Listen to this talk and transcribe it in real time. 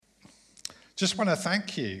Just want to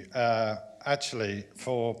thank you, actually,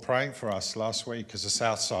 for praying for us last week as a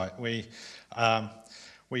Southside. We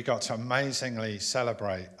got to amazingly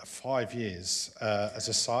celebrate 5 years as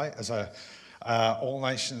a site, as a all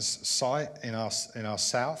nations site in our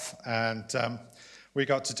south, and we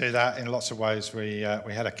got to do that in lots of ways. We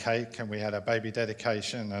had a cake and we had a baby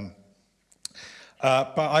dedication, and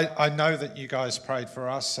but I know that you guys prayed for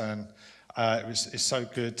us, and it's so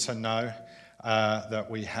good to know that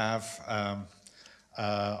we have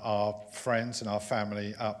our friends and our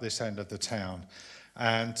family up this end of the town.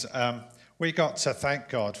 And we got to thank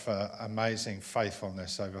God for amazing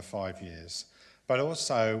faithfulness over 5 years. But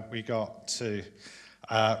also we got to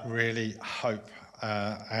really hope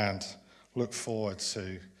and look forward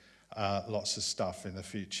to lots of stuff in the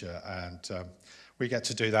future. And we get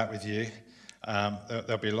to do that with you.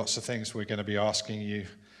 There'll be lots of things we're going to be asking you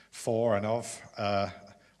for and of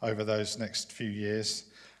over those next few years.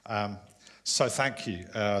 So thank you.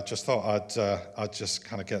 Just thought I'd just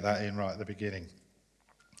kind of get that in right at the beginning.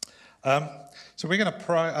 So we're going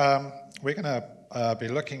to be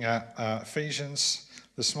looking at Ephesians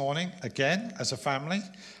this morning again as a family.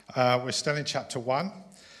 We're still in chapter 1.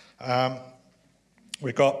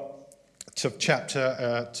 We got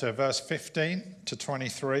to verse 15 to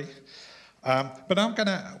 23. But I'm going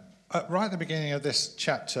to right at the beginning of this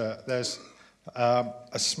chapter, there's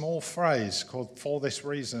a small phrase called "for this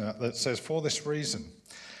reason" that says "for this reason,"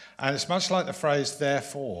 and it's much like the phrase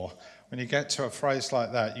 "therefore." When you get to a phrase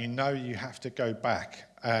like that, you know you have to go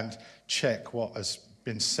back and check what has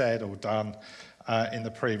been said or done in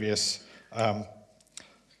the previous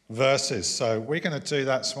verses. So we're going to do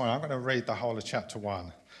that this morning. I'm going to read the whole of chapter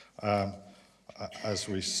 1 as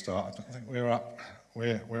we start. I think we're up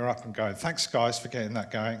and going. Thanks, guys, for getting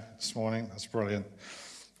that going this morning. That's brilliant.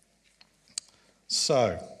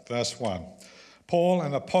 So, verse 1. Paul,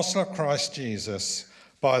 an apostle of Christ Jesus,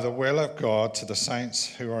 by the will of God, to the saints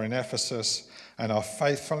who are in Ephesus and are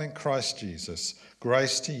faithful in Christ Jesus,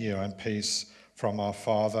 grace to you and peace from our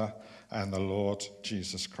Father and the Lord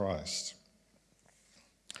Jesus Christ.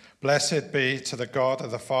 Blessed be to the God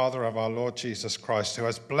of the Father of our Lord Jesus Christ, who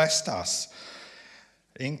has blessed us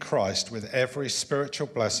in Christ with every spiritual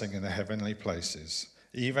blessing in the heavenly places,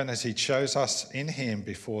 even as he chose us in him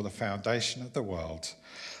before the foundation of the world,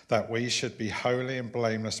 that we should be holy and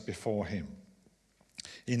blameless before him.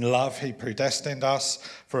 In love, he predestined us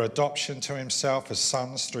for adoption to himself as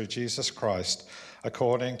sons through Jesus Christ,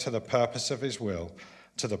 according to the purpose of his will,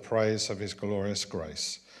 to the praise of his glorious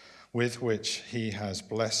grace, with which he has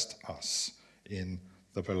blessed us in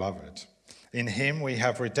the beloved. In him we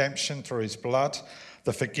have redemption through his blood,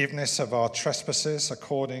 the forgiveness of our trespasses,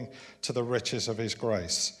 according to the riches of his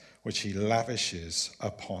grace, which he lavishes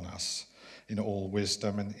upon us in all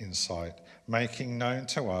wisdom and insight, making known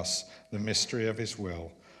to us the mystery of his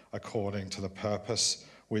will, according to the purpose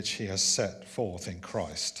which he has set forth in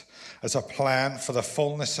Christ, as a plan for the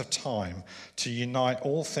fullness of time, to unite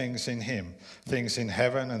all things in him, things in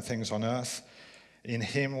heaven and things on earth. In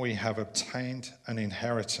him we have obtained an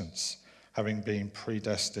inheritance, having been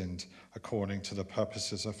predestined according to the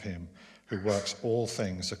purposes of him who works all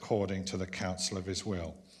things according to the counsel of his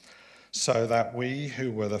will, so that we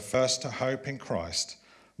who were the first to hope in Christ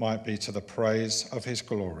might be to the praise of his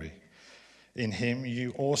glory. In him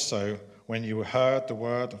you also, when you heard the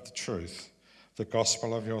word of the truth, the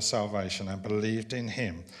gospel of your salvation, and believed in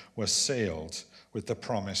him, were sealed with the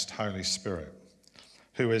promised Holy Spirit,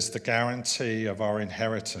 who is the guarantee of our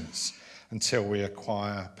inheritance until we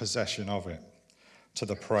acquire possession of it, to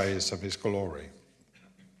the praise of his glory.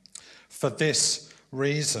 For this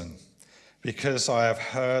reason, because I have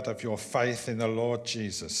heard of your faith in the Lord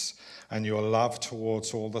Jesus and your love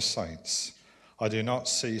towards all the saints, I do not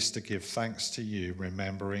cease to give thanks to you,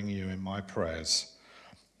 remembering you in my prayers,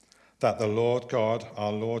 that the Lord God,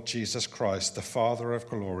 our Lord Jesus Christ, the Father of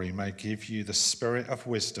glory, may give you the spirit of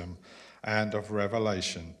wisdom and of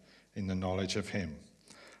revelation in the knowledge of him,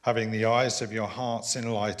 having the eyes of your hearts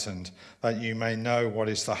enlightened, that you may know what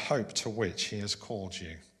is the hope to which he has called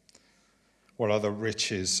you, what are the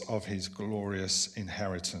riches of his glorious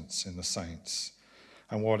inheritance in the saints,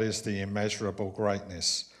 and what is the immeasurable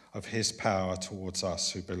greatness of his power towards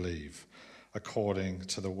us who believe, according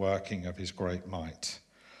to the working of his great might,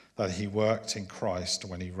 that he worked in Christ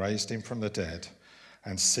when he raised him from the dead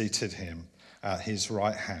and seated him at his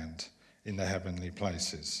right hand in the heavenly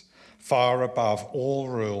places, far above all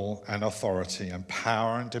rule and authority and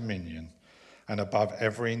power and dominion, and above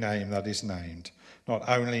every name that is named, not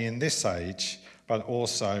only in this age, but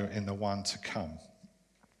also in the one to come.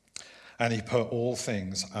 And he put all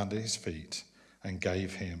things under his feet and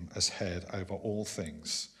gave him as head over all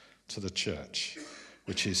things to the church,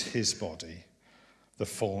 which is his body, the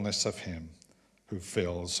fullness of him who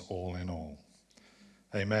fills all in all.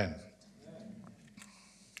 Amen.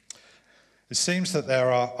 It seems that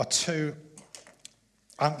there are two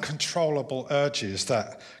uncontrollable urges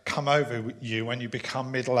that come over you when you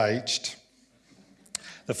become middle-aged.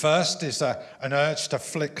 The first is an urge to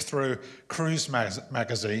flick through cruise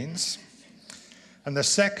magazines. And the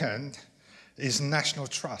second is National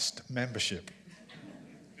Trust membership.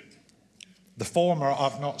 The former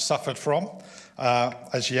I've not suffered from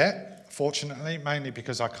as yet, fortunately, mainly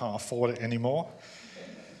because I can't afford it anymore.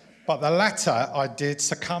 But the latter I did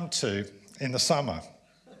succumb to in the summer.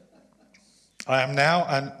 I am now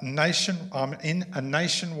I'm in a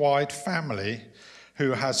nationwide family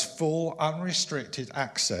who has full, unrestricted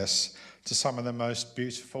access to some of the most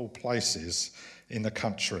beautiful places in the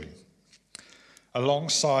country,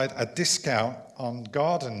 alongside a discount on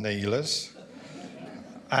garden kneelers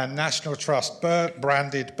and National Trust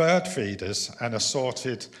branded bird feeders and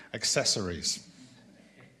assorted accessories.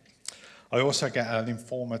 I also get an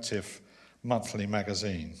informative monthly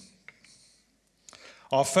magazine.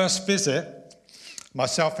 Our first visit,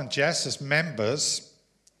 myself and Jess as members,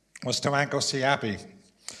 was to Anglesey Abbey.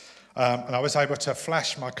 And I was able to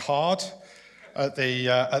flash my card at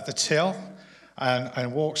the till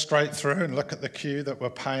and walk straight through and look at the queue that we're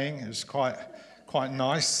paying. It was quite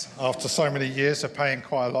nice after so many years of paying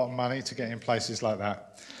quite a lot of money to get in places like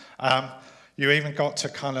that. You even got to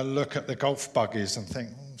kind of look at the golf buggies and think,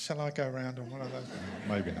 shall I go around on one of those?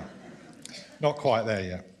 Maybe not. Not quite there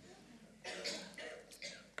yet.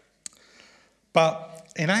 But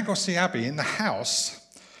in Anglesey Abbey, in the house,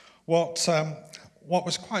 what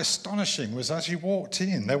was quite astonishing was as you walked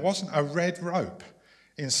in, there wasn't a red rope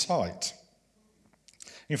in sight.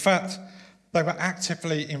 In fact, they were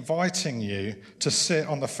actively inviting you to sit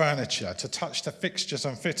on the furniture, to touch the fixtures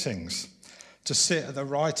and fittings, to sit at the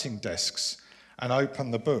writing desks and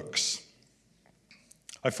open the books.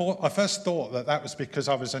 I first thought that was because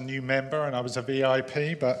I was a new member and I was a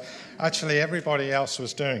VIP, but actually everybody else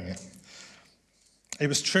was doing it. It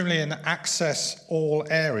was truly an access all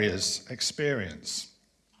areas experience.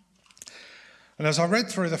 And as I read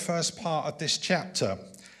through the first part of this chapter,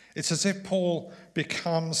 it's as if Paul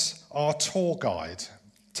becomes our tour guide,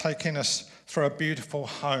 taking us through a beautiful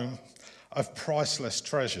home of priceless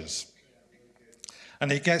treasures.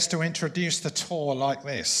 And he gets to introduce the tour like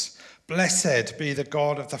this: "Blessed be the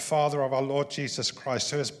God of the Father of our Lord Jesus Christ,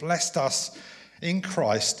 who has blessed us in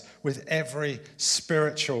Christ with every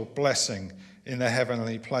spiritual blessing in the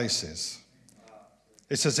heavenly places."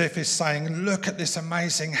 It's as if he's saying, look at this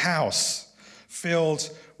amazing house filled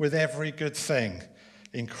with every good thing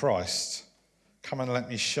in Christ. Come and let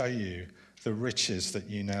me show you the riches that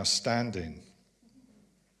you now stand in.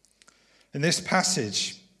 In this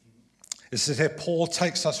passage, it's as if Paul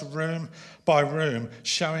takes us room by room,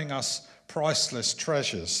 showing us priceless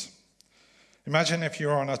treasures. Imagine if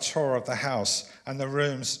you're on a tour of the house and the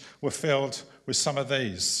rooms were filled with some of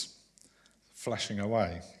these, flashing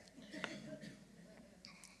away.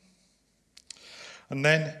 And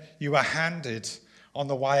then you were handed on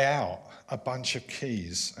the way out a bunch of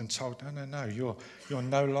keys and told, no, you're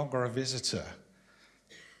no longer a visitor.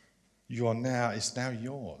 It's now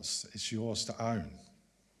yours. It's yours to own.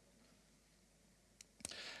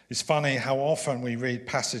 It's funny how often we read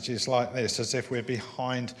passages like this as if we're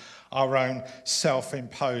behind our own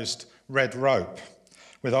self-imposed red rope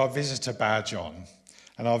with our visitor badge on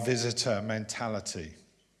and our visitor mentality.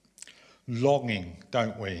 Longing,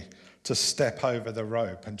 don't we, to step over the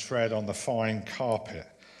rope and tread on the fine carpet,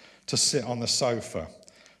 to sit on the sofa,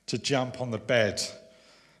 to jump on the bed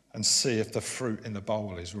and see if the fruit in the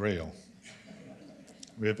bowl is real.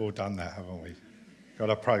 We've all done that, haven't we? Got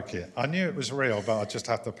to poke it. I knew it was real, but I just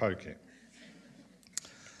have to poke it.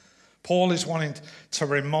 Paul is wanting to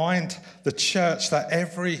remind the church that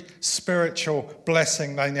every spiritual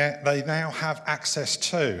blessing they now have access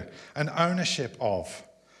to and ownership of,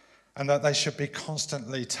 and that they should be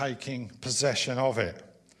constantly taking possession of it.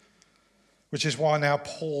 Which is why now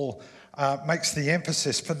Paul makes the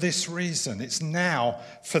emphasis for this reason. It's now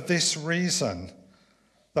for this reason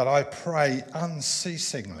that I pray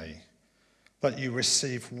unceasingly that you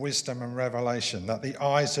receive wisdom and revelation, that the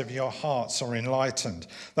eyes of your hearts are enlightened,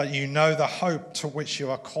 that you know the hope to which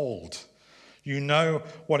you are called. You know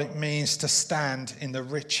what it means to stand in the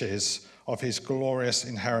riches of his glorious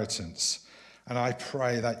inheritance. And I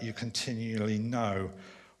pray that you continually know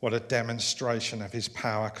what a demonstration of his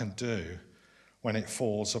power can do when it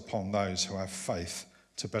falls upon those who have faith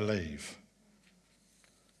to believe.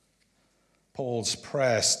 Paul's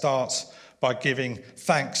prayer starts by giving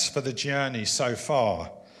thanks for the journey so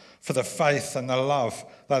far, for the faith and the love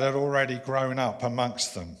that had already grown up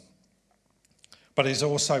amongst them. But he's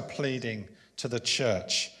also pleading to the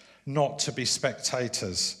church not to be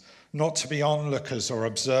spectators, not to be onlookers or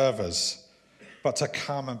observers, but to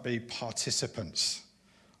come and be participants,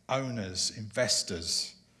 owners,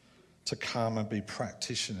 investors, to come and be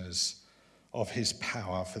practitioners of his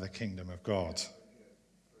power for the kingdom of God.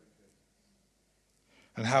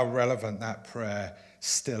 And how relevant that prayer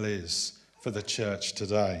still is for the church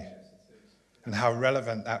today. And how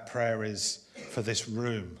relevant that prayer is for this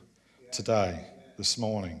room today, this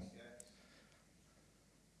morning.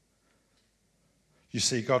 You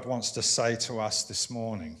see, God wants to say to us this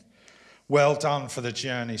morning, well done for the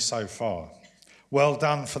journey so far. Well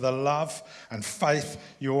done for the love and faith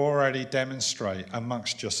you already demonstrate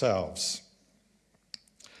amongst yourselves.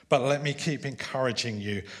 But let me keep encouraging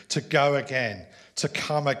you to go again, to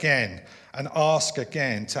come again, and ask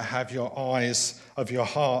again to have your eyes of your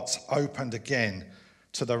hearts opened again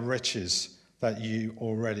to the riches that you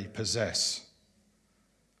already possess.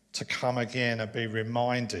 To come again and be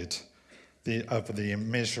reminded of the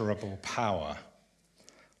immeasurable power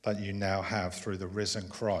that you now have through the risen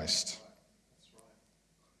Christ.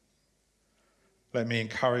 Let me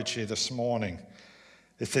encourage you this morning,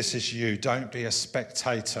 if this is you, don't be a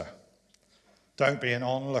spectator. Don't be an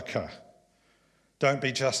onlooker. Don't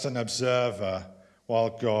be just an observer while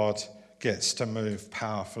God gets to move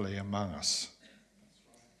powerfully among us.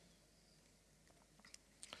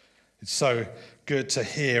 It's so good to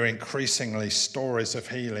hear increasingly stories of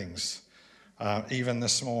healings, even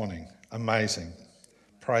this morning. Amazing.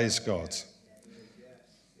 Praise God.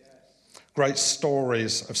 Great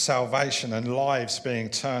stories of salvation and lives being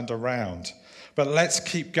turned around. But let's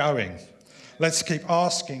keep going. Let's keep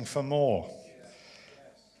asking for more.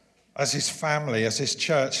 As his family, as his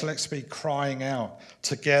church, let's be crying out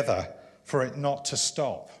together for it not to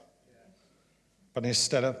stop, but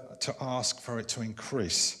instead of to ask for it to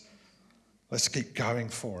increase. Let's keep going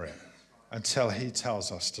for it until he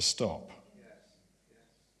tells us to stop.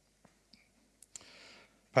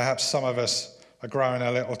 Perhaps some of us are growing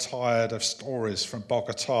a little tired of stories from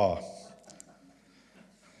Bogota.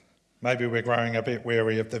 Maybe we're growing a bit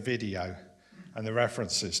weary of the video and the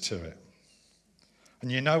references to it.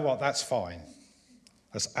 And you know what? That's fine.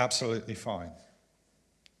 That's absolutely fine.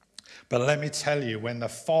 But let me tell you, when the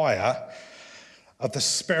fire of the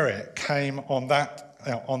Spirit came on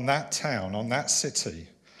that town, on that city,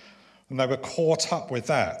 and they were caught up with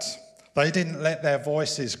that, they didn't let their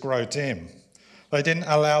voices grow dim. They didn't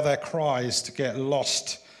allow their cries to get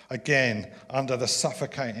lost again under the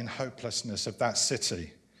suffocating hopelessness of that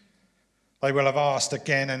city. They will have asked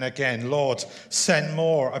again and again, Lord, send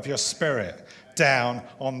more of your Spirit down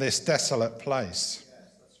on this desolate place.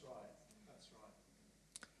 Yes, that's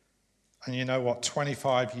right. And you know what?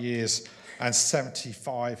 25 years and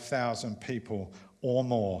 75,000 people or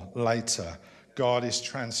more later, God is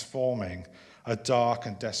transforming a dark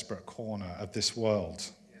and desperate corner of this world.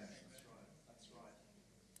 That's right.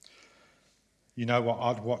 You know what?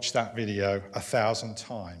 I'd watch that video 1,000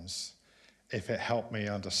 times if it helped me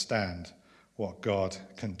understand what God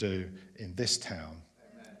can do in this town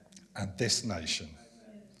and this nation.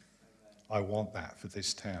 I want that for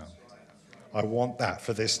this town. I want that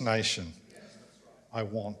for this nation. I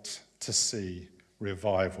want to see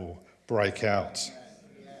revival break out.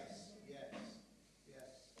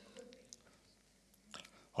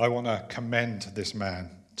 I want to commend this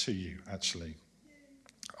man to you, actually.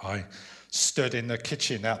 I stood in the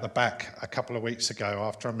kitchen out the back a couple of weeks ago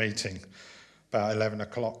after a meeting. About 11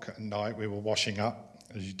 o'clock at night, we were washing up,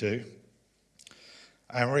 as you do.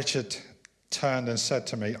 And Richard turned and said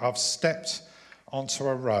to me, I've stepped onto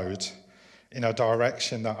a road in a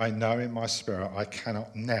direction that I know in my spirit I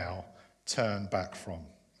cannot now turn back from.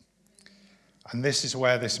 And this is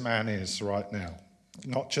where this man is right now.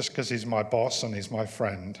 Not just because he's my boss and he's my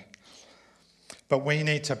friend, but we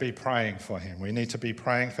need to be praying for him. We need to be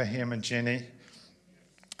praying for him and Ginny.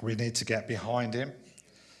 We need to get behind him.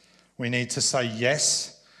 We need to say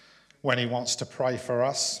yes when he wants to pray for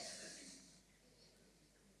us.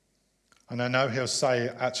 And I know he'll say,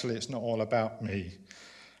 actually, it's not all about me.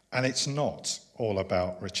 And it's not all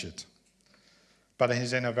about Richard. But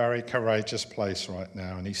he's in a very courageous place right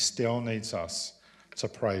now, and he still needs us to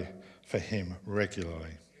pray for him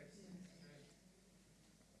regularly.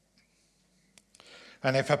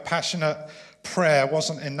 And if a passionate prayer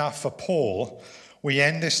wasn't enough for Paul, we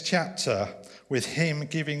end this chapter with him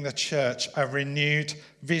giving the church a renewed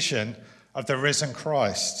vision of the risen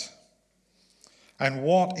Christ. And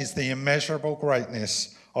what is the immeasurable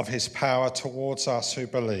greatness of his power towards us who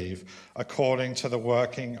believe, according to the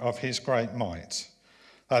working of his great might,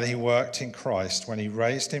 that he worked in Christ when he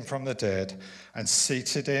raised him from the dead and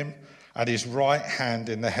seated him at his right hand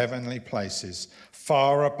in the heavenly places,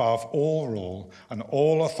 far above all rule and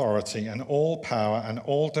all authority and all power and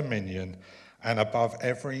all dominion, and above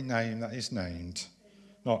every name that is named,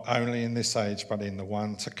 not only in this age but in the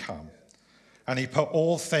one to come. And he put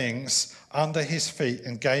all things under his feet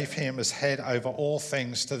and gave him as head over all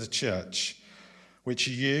things to the church, which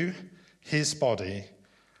you, his body,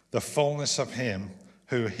 the fullness of him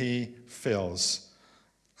who he fills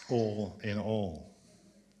all in all.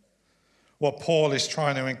 What Paul is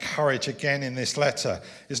trying to encourage again in this letter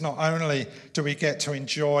is not only do we get to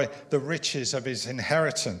enjoy the riches of his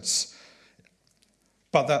inheritance,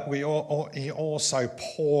 but that he also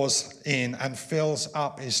pours in and fills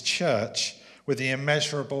up his church with the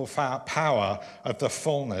immeasurable power of the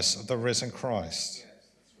fullness of the risen Christ.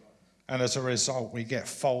 And as a result, we get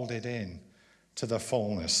folded in to the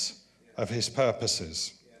fullness of his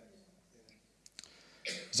purposes.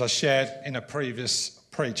 As I shared in a previous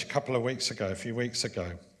preach a few weeks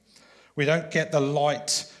ago, we don't get the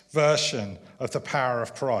light version of the power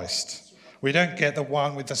of Christ. We don't get the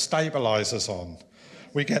one with the stabilizers on.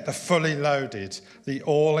 We get the fully loaded, the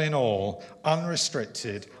all-in-all,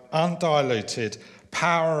 unrestricted, undiluted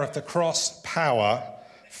power of the cross power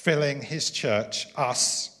filling his church,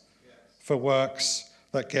 us, for works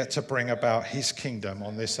that get to bring about his kingdom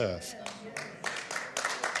on this earth.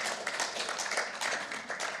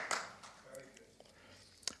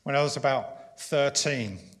 When I was about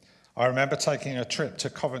 13, I remember taking a trip to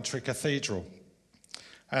Coventry Cathedral.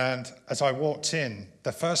 And as I walked in,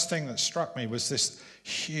 the first thing that struck me was this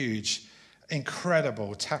huge,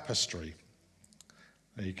 incredible tapestry.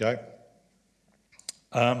 There you go.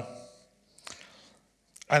 And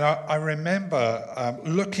I remember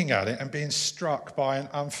looking at it and being struck by an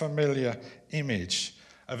unfamiliar image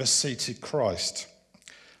of a seated Christ.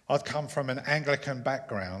 I'd come from an Anglican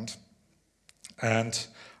background, and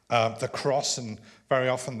the cross and very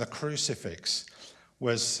often the crucifix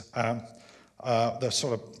was the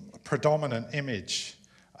sort of predominant image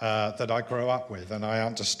that I grew up with and I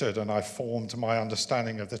understood and I formed my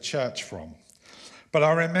understanding of the church from. But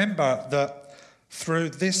I remember that through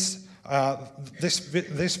this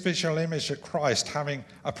visual image of Christ having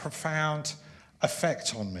a profound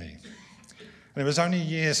effect on me. And it was only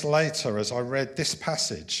years later as I read this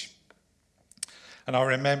passage and I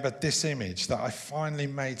remembered this image that I finally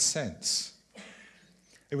made sense.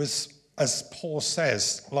 It was, as Paul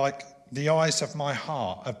says, like the eyes of my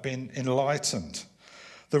heart have been enlightened.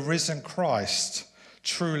 The risen Christ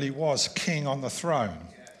truly was king on the throne.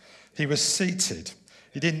 He was seated.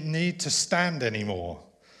 He didn't need to stand anymore.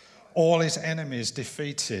 All his enemies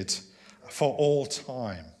defeated for all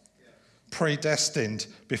time. Predestined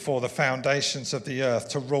before the foundations of the earth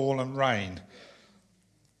to rule and reign.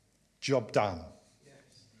 Job done.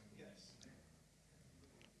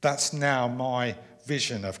 That's now my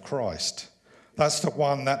vision of Christ. That's the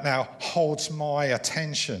one that now holds my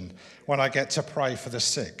attention when I get to pray for the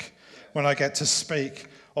sick, when I get to speak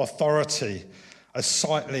authority as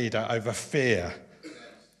site leader over fear,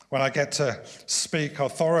 when I get to speak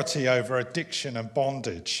authority over addiction and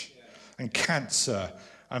bondage and cancer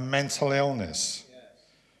and mental illness,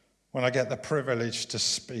 when I get the privilege to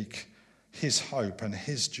speak his hope and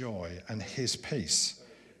his joy and his peace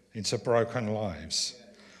into broken lives.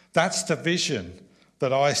 That's the vision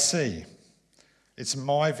that I see. It's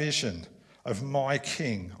my vision of my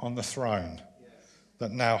King on the throne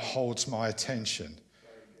that now holds my attention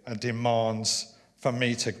and demands for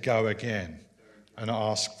me to go again and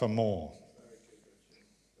ask for more.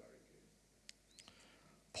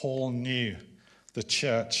 Paul knew the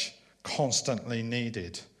church constantly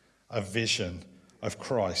needed a vision of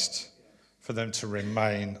Christ for them to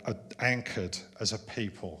remain anchored as a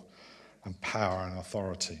people and power and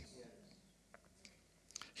authority.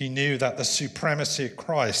 He knew that the supremacy of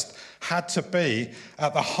Christ had to be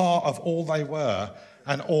at the heart of all they were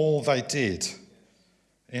and all they did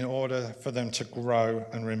in order for them to grow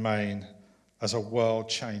and remain as a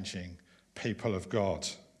world-changing people of God.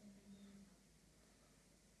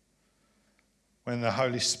 When the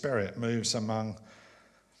Holy Spirit moves among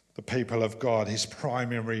the people of God, his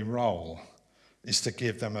primary role is to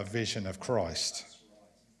give them a vision of Christ.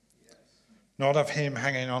 Not of him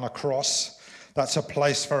hanging on a cross. That's a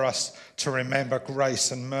place for us to remember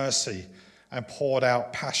grace and mercy and poured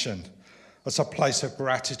out passion. That's a place of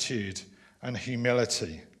gratitude and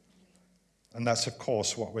humility. And that's, of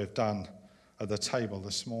course, what we've done at the table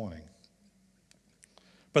this morning.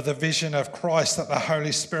 But the vision of Christ that the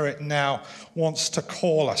Holy Spirit now wants to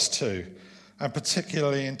call us to and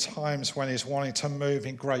particularly in times when he's wanting to move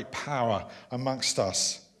in great power amongst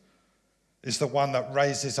us, is the one that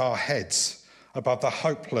raises our heads above the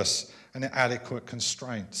hopeless and inadequate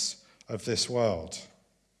constraints of this world.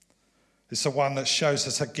 It's the one that shows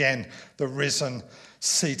us again the risen,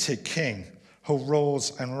 seated King who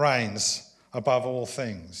rules and reigns above all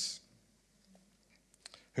things,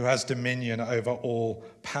 who has dominion over all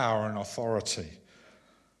power and authority,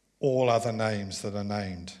 all other names that are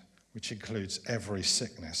named, which includes every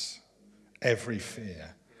sickness, every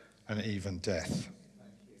fear, and even death.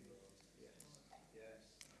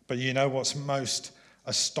 But you know what's most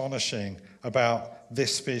astonishing about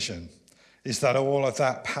this vision is that all of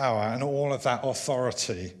that power and all of that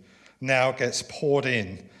authority now gets poured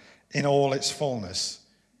in all its fullness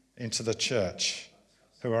into the church,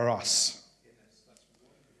 who are us.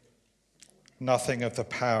 Nothing of the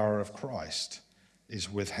power of Christ is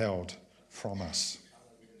withheld from us.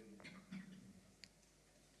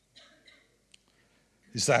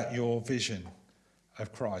 Is that your vision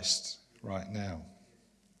of Christ right now?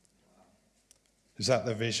 Is that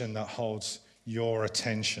the vision that holds your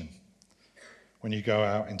attention when you go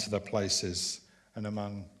out into the places and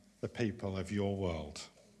among the people of your world?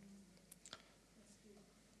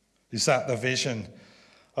 Is that the vision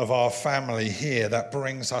of our family here that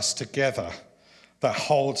brings us together, that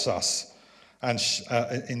holds us and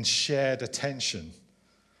in shared attention,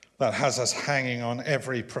 that has us hanging on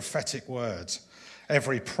every prophetic word,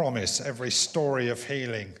 every promise, every story of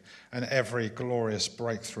healing, and every glorious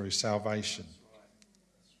breakthrough salvation?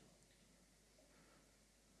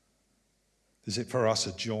 Is it for us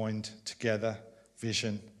a joined together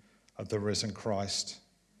vision of the risen Christ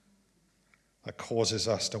that causes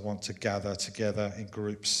us to want to gather together in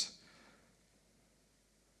groups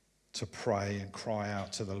to pray and cry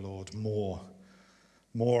out to the Lord, more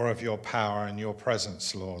of your power and your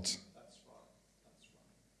presence, Lord?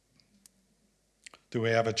 Do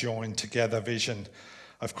we have a joined together vision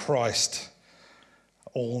of Christ,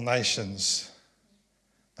 all nations,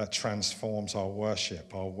 that transforms our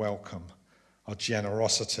worship, our welcome, our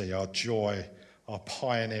generosity, our joy, our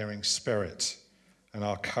pioneering spirit, and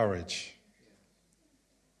our courage?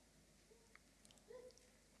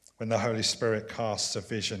 When the Holy Spirit casts a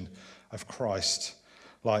vision of Christ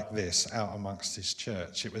like this out amongst his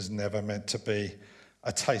church, it was never meant to be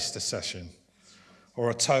a taster session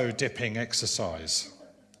or a toe-dipping exercise.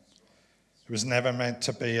 It was never meant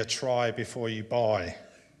to be a try before you buy.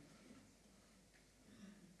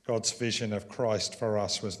 God's vision of Christ for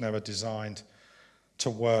us was never designed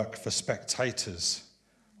to work for spectators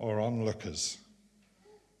or onlookers,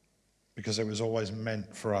 because it was always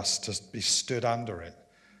meant for us to be stood under it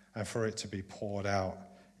and for it to be poured out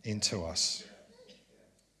into us.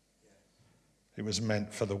 It was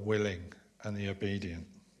meant for the willing and the obedient,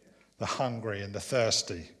 the hungry and the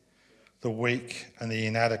thirsty, the weak and the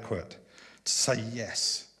inadequate, to say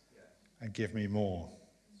yes and give me more.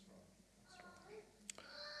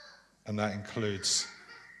 And that includes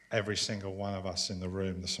every single one of us in the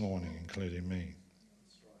room this morning, including me.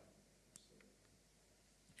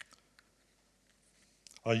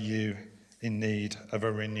 Are you in need of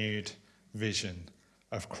a renewed vision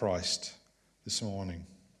of Christ this morning?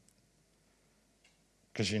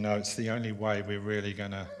 Because you know it's the only way we're really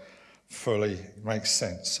going to fully make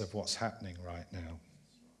sense of what's happening right now.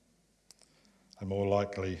 And more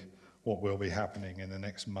likely what will be happening in the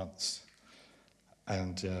next months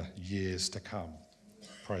and years to come.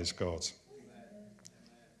 Praise God.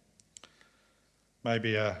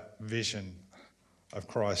 Maybe a vision of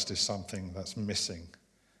Christ is something that's missing,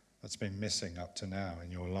 that's been missing up to now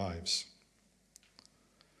in your lives.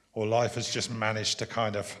 Or life has just managed to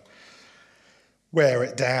kind of wear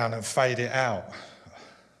it down and fade it out.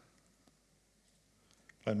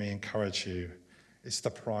 Let me encourage you, it's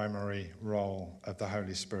the primary role of the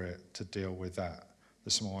Holy Spirit to deal with that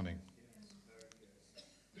this morning.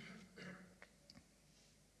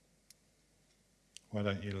 Why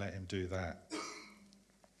don't you let him do that?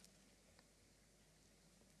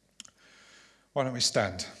 Why don't we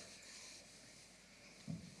stand?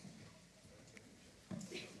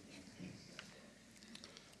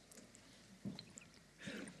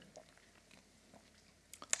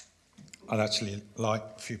 I'd actually like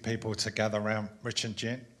a few people to gather around Rich and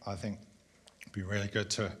Jen. I think it'd be really good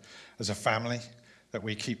to, as a family, that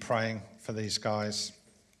we keep praying for these guys.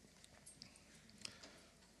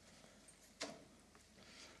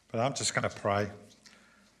 But I'm just going to pray.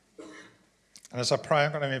 And as I pray,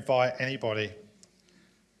 I'm going to invite anybody,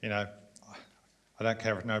 I don't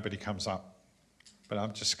care if nobody comes up, but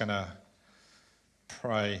I'm just going to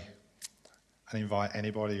pray and invite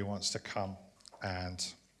anybody who wants to come and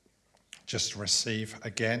just receive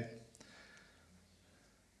again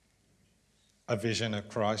a vision of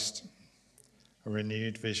Christ, a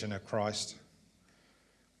renewed vision of Christ,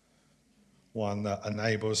 one that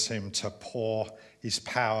enables him to pour his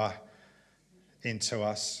power into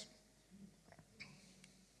us.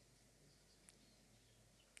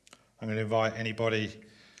 I'm going to invite anybody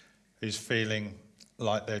who's feeling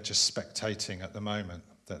like they're just spectating at the moment,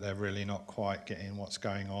 that they're really not quite getting what's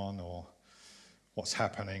going on or what's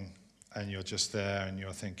happening, and you're just there and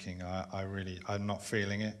you're thinking, I'm not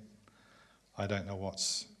feeling it. I don't know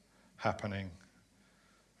what's happening.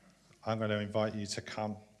 I'm going to invite you to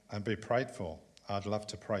come and be prayed for. I'd love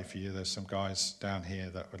to pray for you. There's some guys down here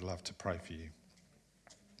that would love to pray for you.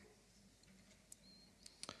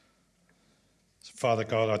 So Father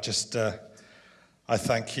God, I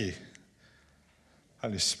thank you.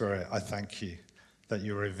 Holy Spirit, I thank you that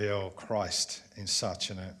you reveal Christ in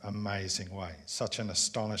such an amazing way, such an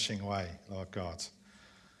astonishing way, Lord God.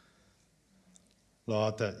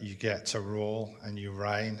 Lord, that you get to rule and you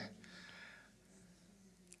reign,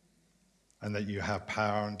 and that you have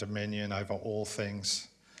power and dominion over all things.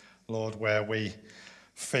 Lord, where we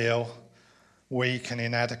feel weak and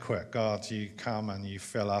inadequate, God, you come and you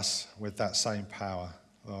fill us with that same power,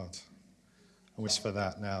 Lord. And we ask for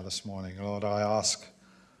that now this morning. Lord, I ask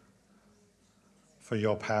for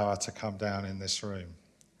your power to come down in this room.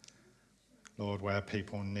 Lord, where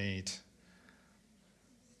people need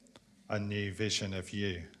a new vision of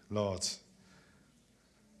you, Lord,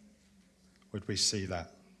 would we see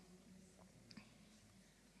that?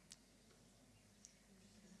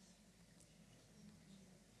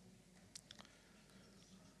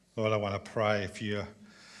 Lord, I want to pray if you're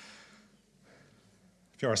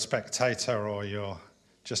a spectator or you're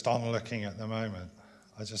just onlooking at the moment,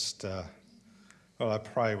 Lord, I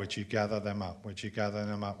pray, would you gather them up? Would you gather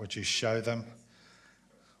them up? Would you show them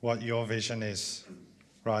what your vision is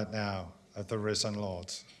right now of the risen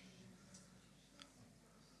Lord?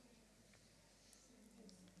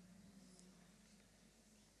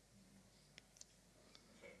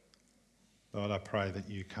 Lord, I pray that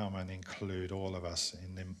you come and include all of us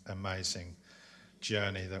in the amazing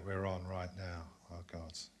journey that we're on right now, oh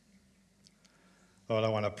God. Lord, I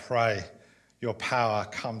want to pray your power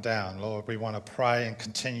come down. Lord, we want to pray and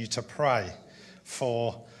continue to pray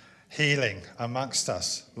for healing amongst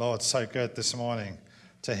us. Lord, so good this morning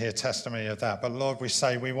to hear testimony of that. But Lord, we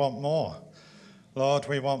say we want more. Lord,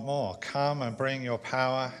 we want more. Come and bring your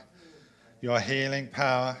power, your healing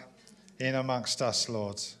power in amongst us,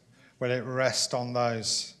 Lord. Will it rest on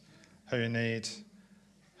those who need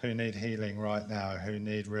healing right now, who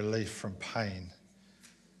need relief from pain?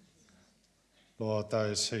 Lord,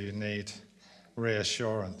 those who need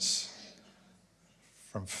reassurance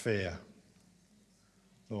from fear.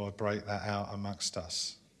 Lord, break that out amongst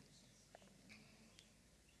us.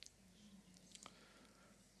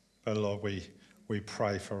 But Lord, we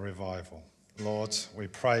pray for revival. Lord, we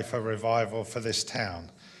pray for revival for this town,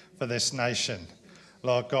 for this nation.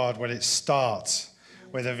 Lord God, will it start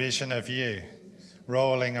with a vision of you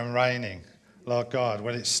ruling and reigning? Lord God,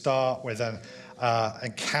 will it start with an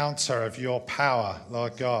encounter of your power,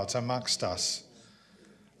 Lord God, amongst us?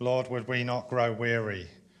 Lord, would we not grow weary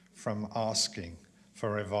from asking for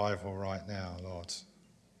revival right now, Lord?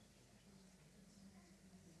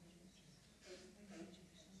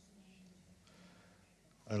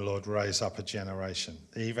 And Lord, raise up a generation,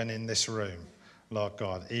 even in this room, Lord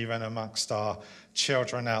God, even amongst our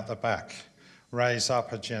children out the back, raise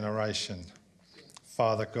up a generation,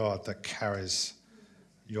 Father God, that carries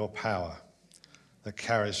your power, that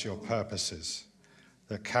carries your purposes,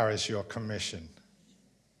 that carries your commission.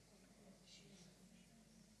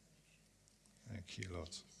 Thank you, Lord.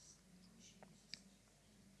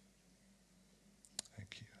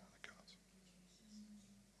 Thank you, God.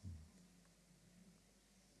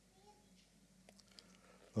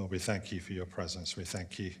 Lord, we thank you for your presence. We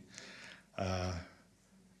thank you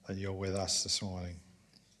that you're with us this morning.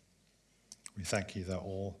 We thank you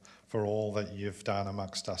for all that you've done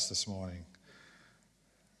amongst us this morning.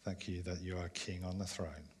 Thank you that you are King on the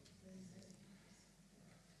throne.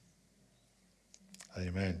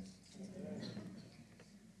 Amen.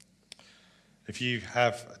 If you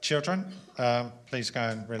have children, please go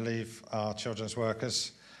and relieve our children's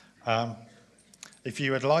workers. If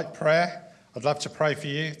you would like prayer, I'd love to pray for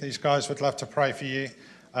you. These guys would love to pray for you.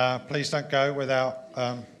 Please don't go without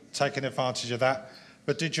taking advantage of that.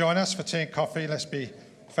 But do join us for tea and coffee. Let's be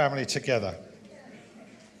family together.